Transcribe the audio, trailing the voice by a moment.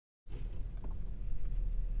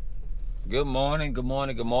Good morning, good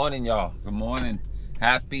morning, good morning, y'all. Good morning.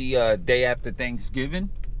 Happy day after Thanksgiving.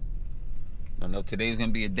 I know today's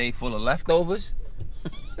gonna be a day full of leftovers.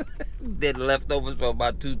 Did leftovers for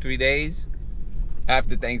about 2-3 days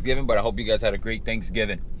after Thanksgiving, but I hope you guys had a great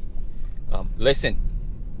Thanksgiving. Listen,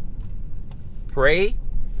 pray,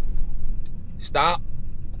 stop,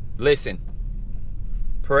 listen.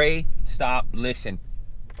 Pray, stop, listen.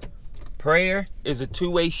 Prayer is a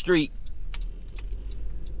two-way street.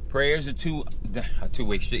 Prayer is a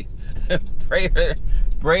two-way street.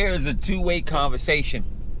 Prayer is a two-way conversation.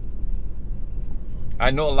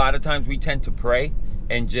 I know a lot of times we tend to pray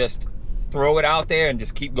and just throw it out there and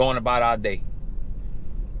just keep going about our day.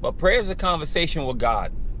 But prayer is a conversation with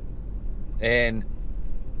God. And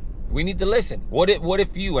we need to listen. What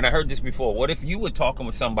if you, and I heard this before, what if you were talking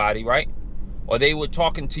with somebody, right? Or they were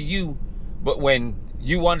talking to you, but when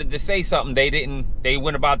you wanted to say something, they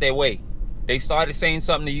went about their way. They started saying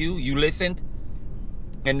something to you, you listened,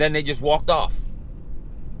 and then they just walked off.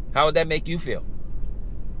 How would that make you feel?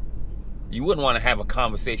 You wouldn't want to have a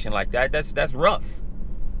conversation like that. That's rough.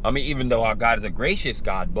 I mean, even though our God is a gracious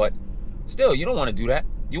God, but still, you don't want to do that.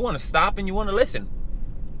 You want to stop and you want to listen.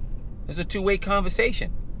 It's a two-way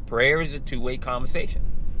conversation. Prayer is a two-way conversation.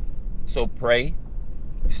 So pray,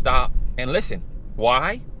 stop, and listen.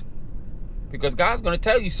 Why? Because God's going to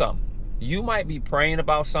tell you something. You might be praying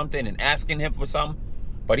about something and asking him for something,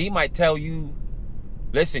 but he might tell you,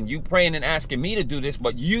 listen, you praying and asking me to do this,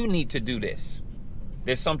 but you need to do this.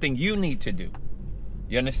 There's something you need to do.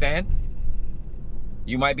 You understand?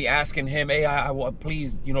 You might be asking him, hey, I want,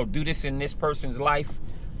 please, do this in this person's life.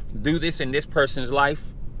 Do this in this person's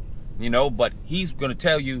life. But he's going to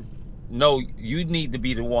tell you, no, you need to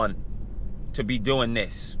be the one to be doing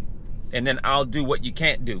this. And then I'll do what you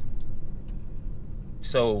can't do.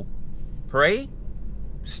 So pray,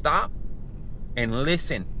 stop, and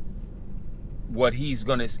listen. What he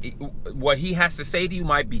has to say to you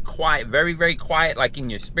might be quiet, very, very quiet, like in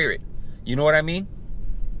your spirit. You know what I mean?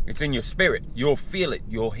 It's in your spirit. You'll feel it.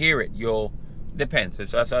 You'll hear it. Depends.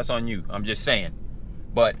 That's on you. I'm just saying.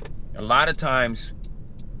 But a lot of times,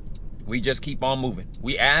 we just keep on moving.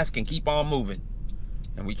 We ask and keep on moving.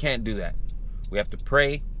 And we can't do that. We have to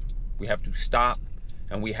pray. We have to stop.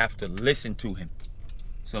 And we have to listen to him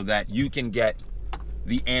so that you can get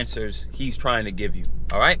the answers he's trying to give you.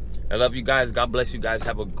 All right? I love you guys. God bless you guys.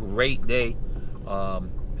 Have a great day.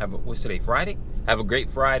 What's today? Friday? Have a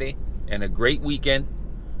great Friday and a great weekend.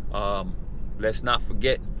 Let's not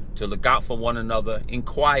forget to look out for one another.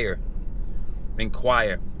 Inquire.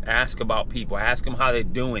 Ask about people. Ask them how they're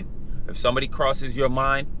doing. If somebody crosses your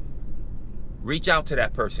mind, reach out to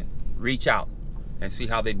that person. Reach out and see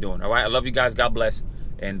how they're doing. All right? I love you guys. God bless.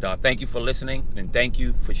 And thank you for listening. And thank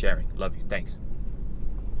you for sharing. Love you. Thanks.